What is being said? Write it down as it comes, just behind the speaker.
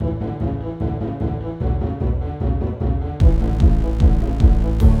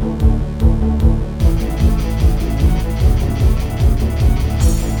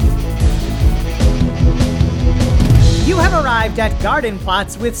arrived at Garden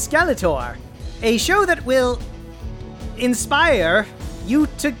Plots with Skeletor, a show that will inspire you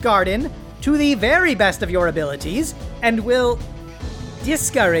to garden to the very best of your abilities and will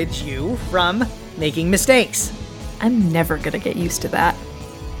discourage you from making mistakes. I'm never gonna get used to that.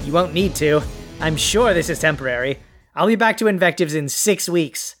 You won't need to. I'm sure this is temporary. I'll be back to Invectives in 6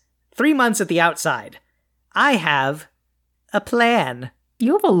 weeks. 3 months at the outside. I have a plan.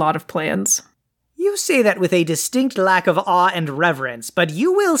 You have a lot of plans. You say that with a distinct lack of awe and reverence, but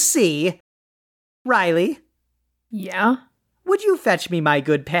you will see. Riley, Yeah? would you fetch me my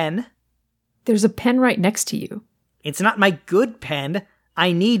good pen? There's a pen right next to you. It's not my good pen.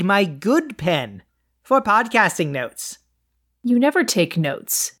 I need my good pen for podcasting notes. You never take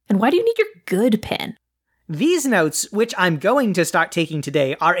notes. And why do you need your good pen? These notes, which I'm going to start taking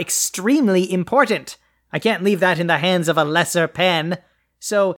today, are extremely important. I can't leave that in the hands of a lesser pen.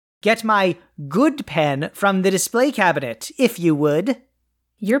 So get my good pen from the display cabinet, if you would.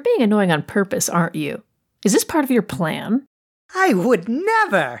 You're being annoying on purpose, aren't you? Is this part of your plan? I would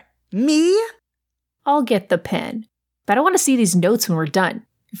never. Me? I'll get the pen. But I want to see these notes when we're done.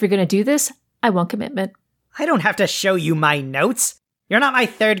 If you're going to do this, I want commitment. I don't have to show you my notes. You're not my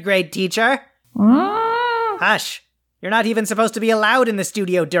 3rd grade teacher. Hush. You're not even supposed to be allowed in the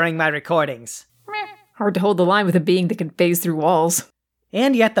studio during my recordings. Hard to hold the line with a being that can phase through walls.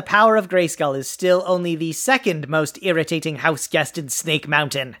 And yet the power of Grayskull is still only the 2nd most irritating house guest in Snake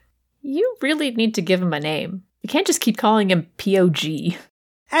Mountain. You really need to give him a name. You can't just keep calling him POG.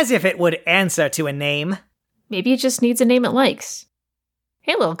 As if it would answer to a name. Maybe it just needs a name it likes.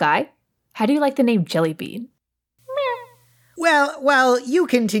 Hey, little guy. How do you like the name Jellybean? Well, while you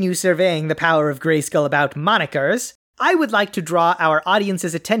continue surveying the power of Grayskull about monikers, I would like to draw our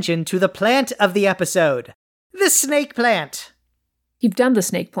audience's attention to the plant of the episode. The snake plant. You've done the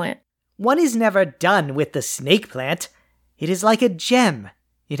snake plant. One is never done with the snake plant. It is like a gem.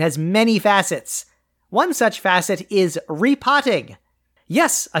 It has many facets. One such facet is repotting.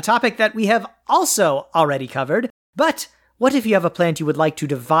 Yes, a topic that we have also already covered, but what if you have a plant you would like to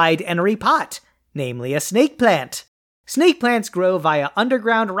divide and repot, namely a snake plant? Snake plants grow via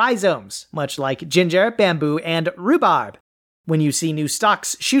underground rhizomes, much like ginger, bamboo, and rhubarb. When you see new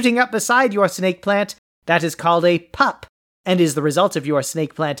stalks shooting up beside your snake plant, that is called a pup, and is the result of your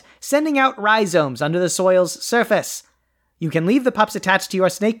snake plant sending out rhizomes under the soil's surface. You can leave the pups attached to your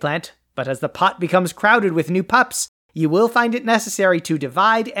snake plant, but as the pot becomes crowded with new pups, you will find it necessary to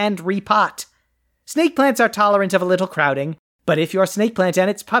divide and repot. Snake plants are tolerant of a little crowding, but if your snake plant and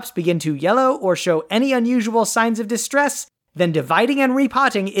its pups begin to yellow or show any unusual signs of distress, then dividing and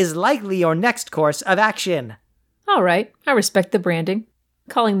repotting is likely your next course of action. All right, I respect the branding.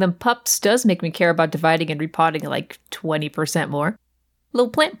 Calling them pups does make me care about dividing and repotting like 20% more. Little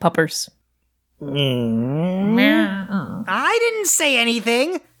plant puppers. I didn't say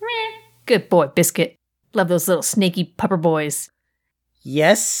anything. Good boy, Biscuit. Love those little snaky pupper boys.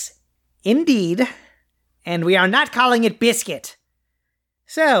 Yes, indeed. And we are not calling it Biscuit.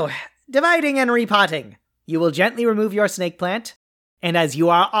 So, dividing and repotting. You will gently remove your snake plant, and as you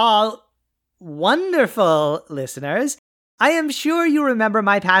are all wonderful listeners, I am sure you remember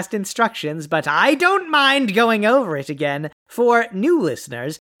my past instructions, but I don't mind going over it again for new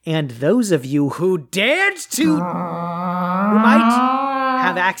listeners, and those of you who dared to, who might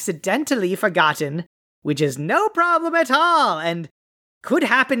have accidentally forgotten, which is no problem at all, and could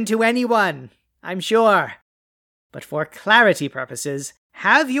happen to anyone, I'm sure. But for clarity purposes,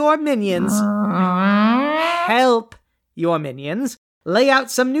 have your minions help your minions lay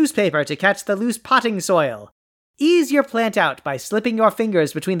out some newspaper to catch the loose potting soil. Ease your plant out by slipping your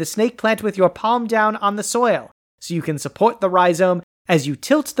fingers between the snake plant with your palm down on the soil, so you can support the rhizome as you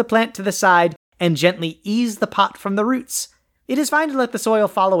tilt the plant to the side and gently ease the pot from the roots. It is fine to let the soil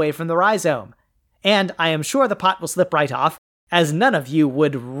fall away from the rhizome, and I am sure the pot will slip right off, as none of you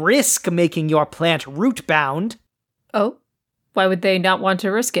would risk making your plant root-bound. Oh, why would they not want to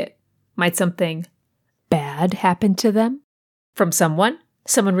risk it? Might something bad happen to them? From someone?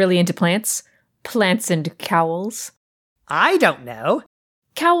 Someone really into plants? Plants and cowls? I don't know.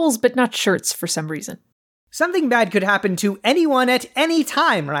 Cowls, but not shirts for some reason. Something bad could happen to anyone at any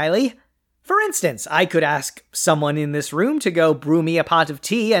time, Riley. For instance, I could ask someone in this room to go brew me a pot of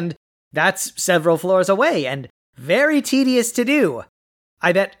tea, and that's several floors away, and very tedious to do.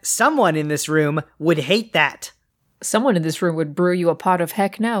 I bet someone in this room would hate that. Someone in this room would brew you a pot of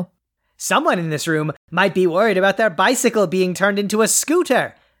heck no. Someone in this room might be worried about their bicycle being turned into a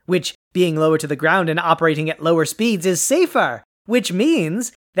scooter, which, being lower to the ground and operating at lower speeds, is safer, which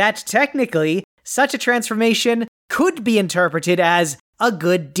means that technically, such a transformation could be interpreted as a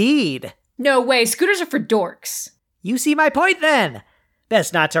good deed. No way, scooters are for dorks. You see my point then.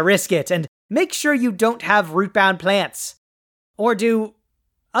 Best not to risk it, and make sure you don't have root-bound plants. Or do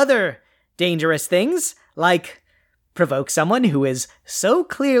other dangerous things, like provoke someone who is so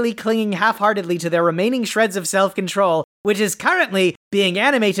clearly clinging half-heartedly to their remaining shreds of self-control, which is currently being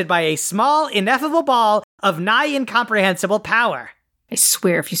animated by a small, ineffable ball of nigh incomprehensible power. I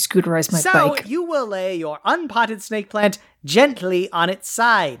swear if you scooterize my bike. So you will lay your unpotted snake plant gently on its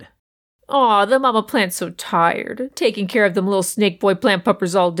side. Aw, the mama plant's so tired, taking care of them little snake boy plant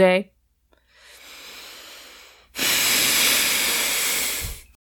puppers all day.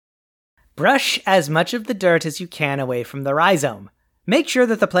 Brush as much of the dirt as you can away from the rhizome. Make sure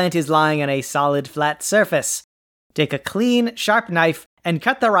that the plant is lying on a solid, flat surface. Take a clean, sharp knife and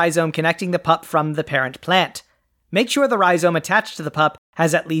cut the rhizome connecting the pup from the parent plant. Make sure the rhizome attached to the pup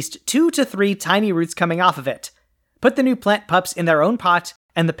has at least 2 to 3 tiny roots coming off of it. Put the new plant pups in their own pot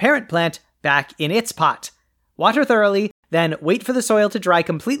and the parent plant back in its pot. Water thoroughly, then wait for the soil to dry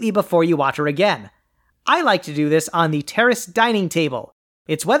completely before you water again. I like to do this on the terrace dining table.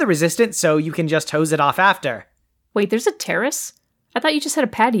 It's weather resistant, so you can just hose it off after. Wait, there's a terrace? I thought you just had a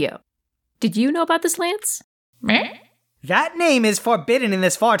patio. Did you know about this, Lance? Meh? That name is forbidden in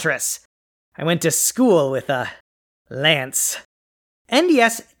this fortress. I went to school with Lance. And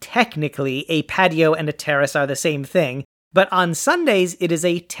yes, technically, a patio and a terrace are the same thing, but on Sundays it is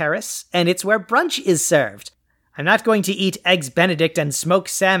a terrace, and it's where brunch is served. I'm not going to eat Eggs Benedict and smoked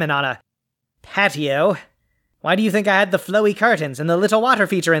salmon on a patio. Why do you think I had the flowy curtains and the little water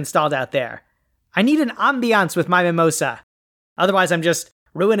feature installed out there? I need an ambiance with my mimosa. Otherwise I'm just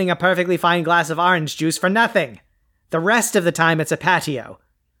ruining a perfectly fine glass of orange juice for nothing. The rest of the time it's a patio.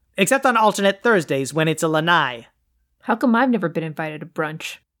 Except on alternate Thursdays when it's a lanai. How come I've never been invited to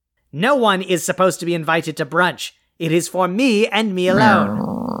brunch? No one is supposed to be invited to brunch. It is for me and me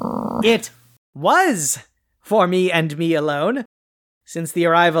alone. It was for me and me alone. Since the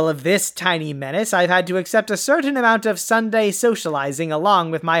arrival of this tiny menace, I've had to accept a certain amount of Sunday socializing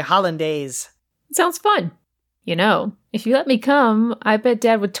along with my hollandaise. It sounds fun. You know, if you let me come, I bet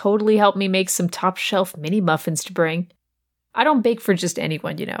Dad would totally help me make some top-shelf mini muffins to bring. I don't bake for just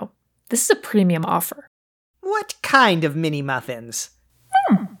anyone, you know. This is a premium offer. What kind of mini muffins?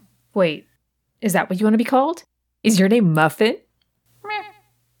 Wait, is that what you want to be called? Is your name Muffin?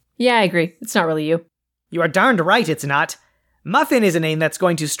 Yeah, I agree. It's not really you. You are darned right it's not. Muffin is a name that's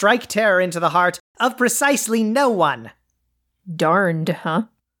going to strike terror into the heart of precisely no one. Darned, huh?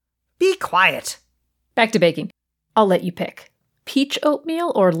 Be quiet. Back to baking. I'll let you pick. Peach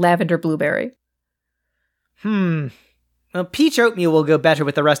oatmeal or lavender blueberry? Well, peach oatmeal will go better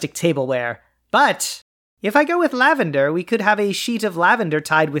with the rustic tableware. But if I go with lavender, we could have a sheet of lavender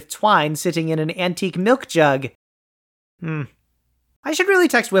tied with twine sitting in an antique milk jug. I should really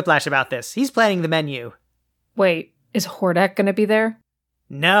text Whiplash about this. He's planning the menu. Wait, is Hordak gonna be there?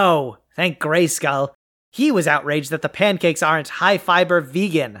 No, thank Grayskull. He was outraged that the pancakes aren't high-fiber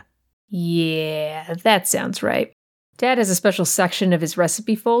vegan. Yeah, that sounds right. Dad has a special section of his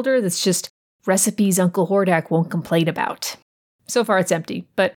recipe folder that's just recipes Uncle Hordak won't complain about. So far it's empty,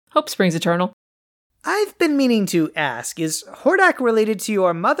 but hope springs eternal. I've been meaning to ask, is Hordak related to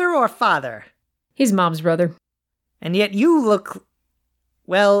your mother or father? He's Mom's brother. And yet you look,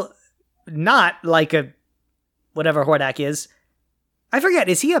 well, not like a whatever Hordak is. I forget,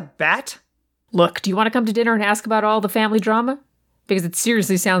 is he a bat? Look, do you want to come to dinner and ask about all the family drama? Because it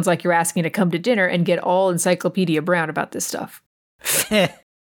seriously sounds like you're asking to come to dinner and get all Encyclopedia Brown about this stuff.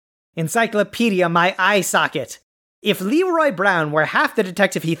 Encyclopedia my eye socket. If Leroy Brown were half the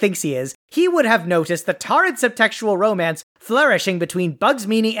detective he thinks he is, he would have noticed the torrid subtextual romance flourishing between Bugs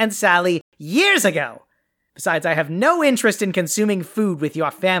Meany and Sally years ago. Besides, I have no interest in consuming food with your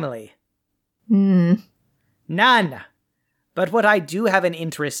family. None. But what I do have an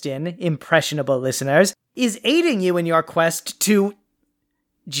interest in, impressionable listeners, is aiding you in your quest to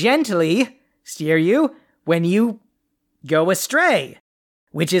gently steer you when you go astray.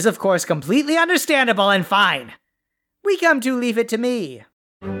 Which is, of course, completely understandable and fine. We come to leave it to me.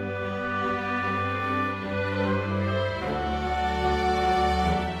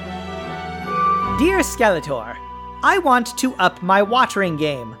 Dear Skeletor, I want to up my watering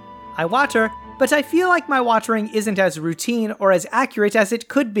game. I water, but I feel like my watering isn't as routine or as accurate as it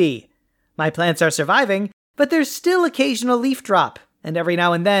could be. My plants are surviving, but there's still occasional leaf drop, and every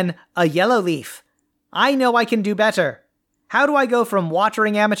now and then, a yellow leaf. I know I can do better. How do I go from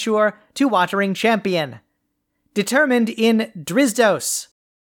watering amateur to watering champion? Determined in Drizdos.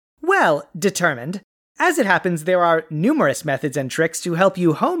 Well, determined. As it happens, there are numerous methods and tricks to help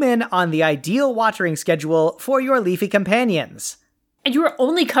you home in on the ideal watering schedule for your leafy companions. And you are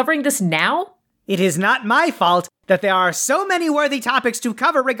only covering this now? It is not my fault that there are so many worthy topics to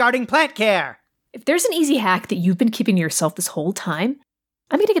cover regarding plant care. If there's an easy hack that you've been keeping to yourself this whole time,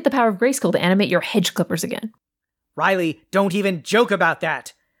 I'm going to get the power of Grayskull to animate your hedge clippers again. Riley, don't even joke about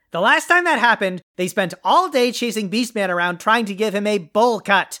that. The last time that happened, they spent all day chasing Beastman around trying to give him a bowl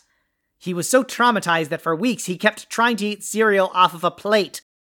cut. He was so traumatized that for weeks he kept trying to eat cereal off of a plate.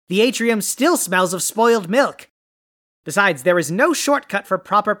 The atrium still smells of spoiled milk. Besides, there is no shortcut for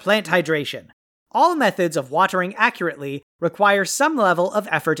proper plant hydration. All methods of watering accurately require some level of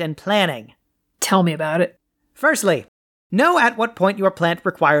effort and planning. Tell me about it. Firstly, know at what point your plant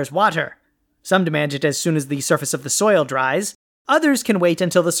requires water. Some demand it as soon as the surface of the soil dries. Others can wait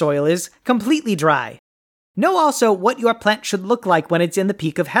until the soil is completely dry. Know also what your plant should look like when it's in the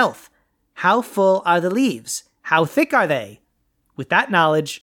peak of health. How full are the leaves? How thick are they? With that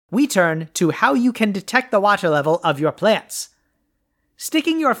knowledge, we turn to how you can detect the water level of your plants.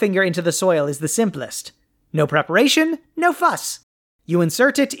 Sticking your finger into the soil is the simplest. No preparation, no fuss. You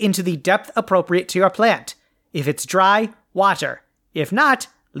insert it into the depth appropriate to your plant. If it's dry, water. If not,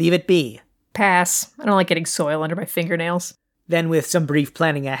 leave it be. Pass. I don't like getting soil under my fingernails. Then with some brief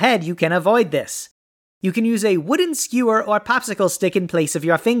planning ahead, you can avoid this. You can use a wooden skewer or popsicle stick in place of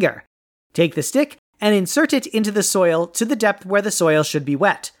your finger. Take the stick and insert it into the soil to the depth where the soil should be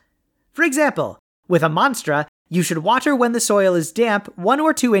wet. For example, with a Monstra, you should water when the soil is damp 1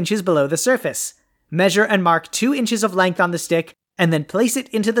 or 2 inches below the surface. Measure and mark 2 inches of length on the stick, and then place it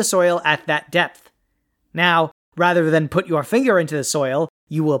into the soil at that depth. Now, rather than put your finger into the soil,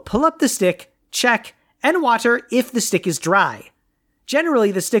 you will pull up the stick, check, and water if the stick is dry.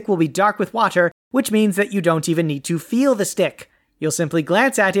 Generally, the stick will be dark with water, which means that you don't even need to feel the stick. You'll simply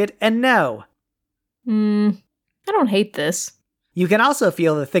glance at it and know. I don't hate this. You can also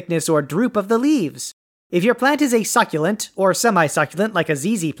feel the thickness or droop of the leaves. If your plant is a succulent, or semi-succulent like a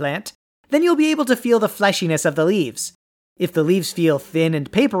ZZ plant, then you'll be able to feel the fleshiness of the leaves. If the leaves feel thin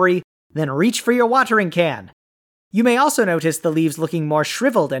and papery, then reach for your watering can. You may also notice the leaves looking more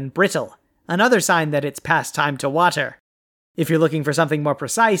shriveled and brittle, another sign that it's past time to water. If you're looking for something more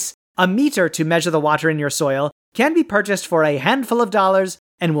precise, a meter to measure the water in your soil can be purchased for a handful of dollars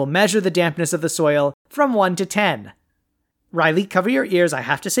and will measure the dampness of the soil from 1 to 10. Riley, cover your ears, I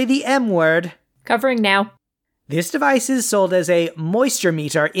have to say the M word. Covering now. This device is sold as a moisture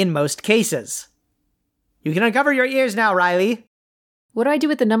meter in most cases. You can uncover your ears now, Riley. What do I do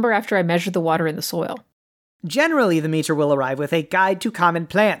with the number after I measure the water in the soil? Generally, the meter will arrive with a guide to common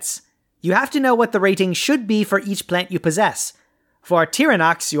plants. You have to know what the rating should be for each plant you possess. For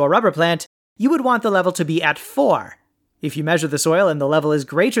Tyrannox, your rubber plant, you would want the level to be at 4. If you measure the soil and the level is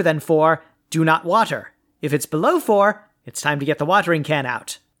greater than 4, do not water. If it's below 4, it's time to get the watering can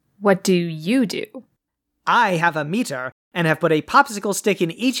out. What do you do? I have a meter and have put a popsicle stick in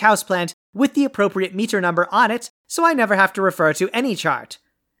each houseplant with the appropriate meter number on it, so I never have to refer to any chart.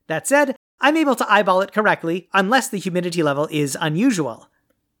 That said, I'm able to eyeball it correctly unless the humidity level is unusual.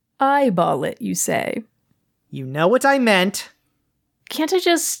 Eyeball it, you say? You know what I meant. Can't I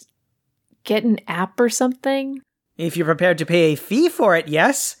just get an app or something? If you're prepared to pay a fee for it,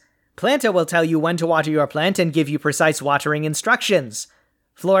 yes. Planta will tell you when to water your plant and give you precise watering instructions.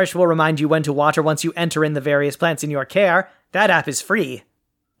 Flourish will remind you when to water once you enter in the various plants in your care. That app is free.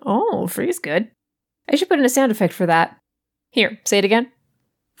 Oh, free is good. I should put in a sound effect for that. Here, say it again.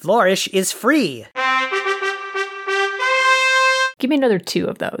 Flourish is free. Give me another 2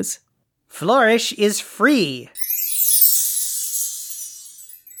 of those. Flourish is free.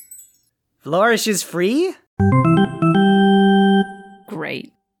 Flourish is free?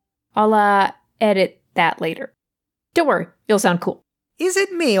 Great. I'll, edit that later. Don't worry, you'll sound cool. Is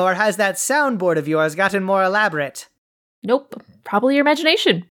it me, or has that soundboard of yours gotten more elaborate? Nope, probably your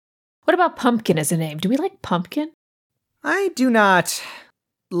imagination. What about Pumpkin as a name? Do we like Pumpkin? I do not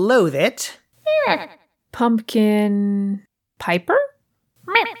loathe it. Pumpkin... Piper?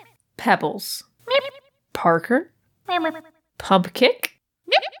 Pebbles. Parker? Pumpkick?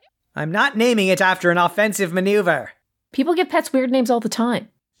 I'm not naming it after an offensive maneuver. People give pets weird names all the time.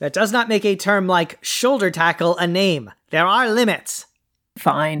 That does not make a term like shoulder tackle a name. There are limits.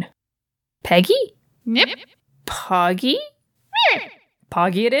 Fine. Peggy? Poggy?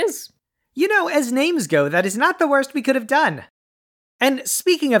 Poggy it is. You know, as names go, that is not the worst we could have done. And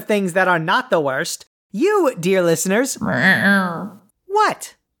speaking of things that are not the worst, you, dear listeners...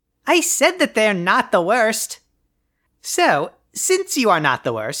 What? I said that they're not the worst. So, since you are not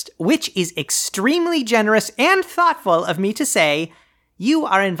the worst, which is extremely generous and thoughtful of me to say, you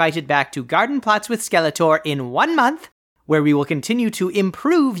are invited back to Garden Plots with Skeletor in 1 month, where we will continue to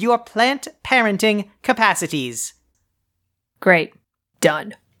improve your plant parenting capacities. Great.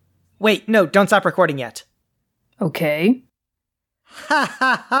 Done. Wait, no, don't stop recording yet. Okay. Ha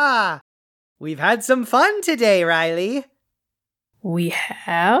ha ha! We've had some fun today, Riley. We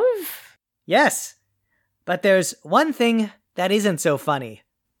have? Yes, but there's one thing that isn't so funny.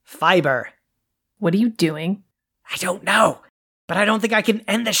 Fiber. What are you doing? I don't know, but I don't think I can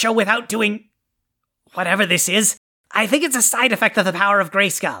end the show without doing whatever this is. I think it's a side effect of the power of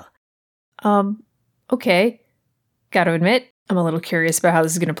Grayskull. Okay. Gotta admit, I'm a little curious about how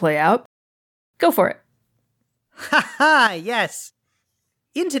this is gonna play out. Go for it. Ha ha, yes.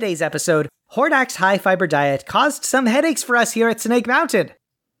 In today's episode, Hordak's high-fiber diet caused some headaches for us here at Snake Mountain.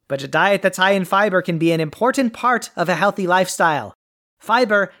 But a diet that's high in fiber can be an important part of a healthy lifestyle.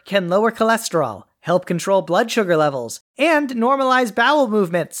 Fiber can lower cholesterol, help control blood sugar levels, and normalize bowel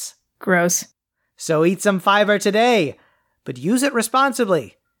movements. Gross. So eat some fiber today, but use it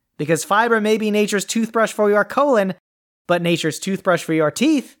responsibly. Because fiber may be nature's toothbrush for your colon, but nature's toothbrush for your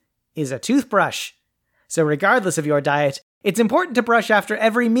teeth is a toothbrush. So regardless of your diet, it's important to brush after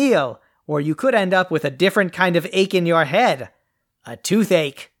every meal, or you could end up with a different kind of ache in your head. A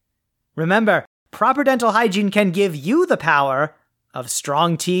toothache. Remember, proper dental hygiene can give you the power of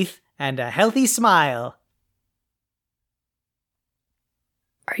strong teeth and a healthy smile.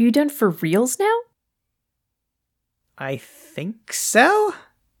 Are you done for reals now? I think so?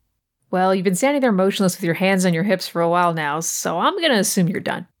 Well, you've been standing there motionless with your hands on your hips for a while now, so I'm gonna assume you're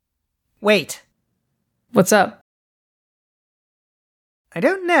done. Wait. What's up? I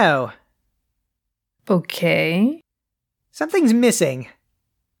don't know. Okay. Something's missing.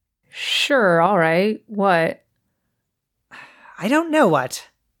 Sure, alright. What? I don't know what.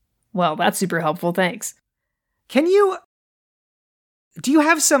 Well, that's super helpful, thanks. Do you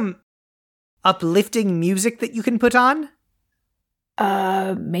have some uplifting music that you can put on?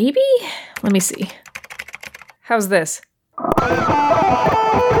 Maybe? Let me see. How's this?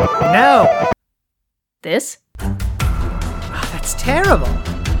 No! This? Oh, that's terrible.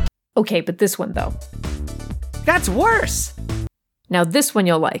 Okay, but this one, though. That's worse! Now this one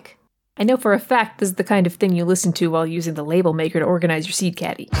you'll like. I know for a fact this is the kind of thing you listen to while using the label maker to organize your seed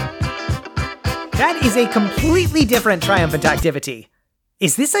caddy. That is a completely different triumphant activity.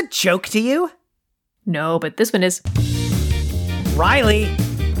 Is this a joke to you? No, but this one is. Riley!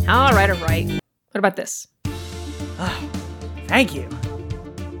 Alright. What about this? Oh, thank you.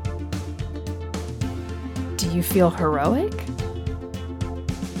 Do you feel heroic?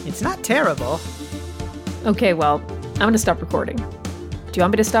 It's not terrible. Okay, well, I'm gonna stop recording. Do you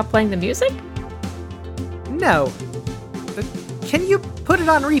want me to stop playing the music? No. But can you put it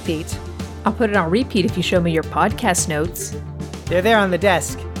on repeat? I'll put it on repeat if you show me your podcast notes. They're there on the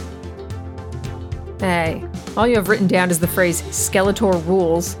desk. Hey, all you have written down is the phrase Skeletor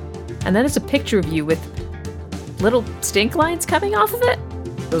rules, and then it's a picture of you with little stink lines coming off of it?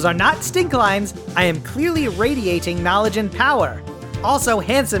 Those are not stink lines. I am clearly radiating knowledge and power. Also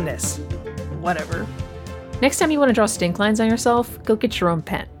handsomeness. Whatever. Next time you want to draw stink lines on yourself, go get your own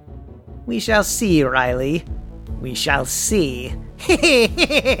pen. We shall see, Riley. We shall see.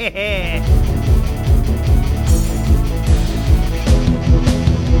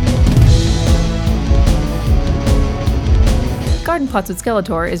 Garden Plots with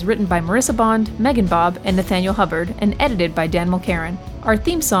Skeletor is written by Marissa Bond, Megan Bobb, and Nathaniel Hubbard, and edited by Dan Mulcairn. Our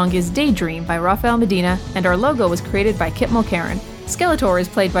theme song is Daydream by Rafael Medina, and our logo was created by Kit Mulcairn. Skeletor is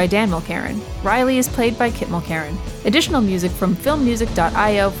played by Dan Mulcairn. Riley is played by Kit Mulcairn. Additional music from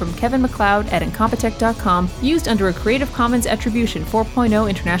filmmusic.io from Kevin MacLeod at Incompetech.com, used under a Creative Commons Attribution 4.0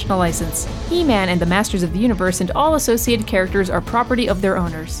 international license. He-Man and the Masters of the Universe and all associated characters are property of their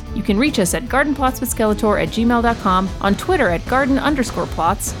owners. You can reach us at gardenplotswithskeletor@gmail.com, on Twitter at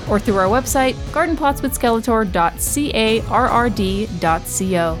garden_plots, or through our website,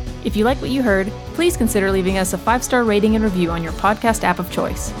 gardenplotswithskeletor.carrd.co. If you like what you heard, please consider leaving us a 5-star rating and review on your podcast app of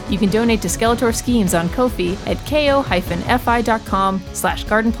choice. You can donate to Skeletor Schemes on Ko-fi at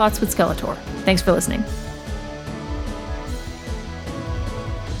ko-fi.com/gardenplotswithskeletor. Thanks for listening.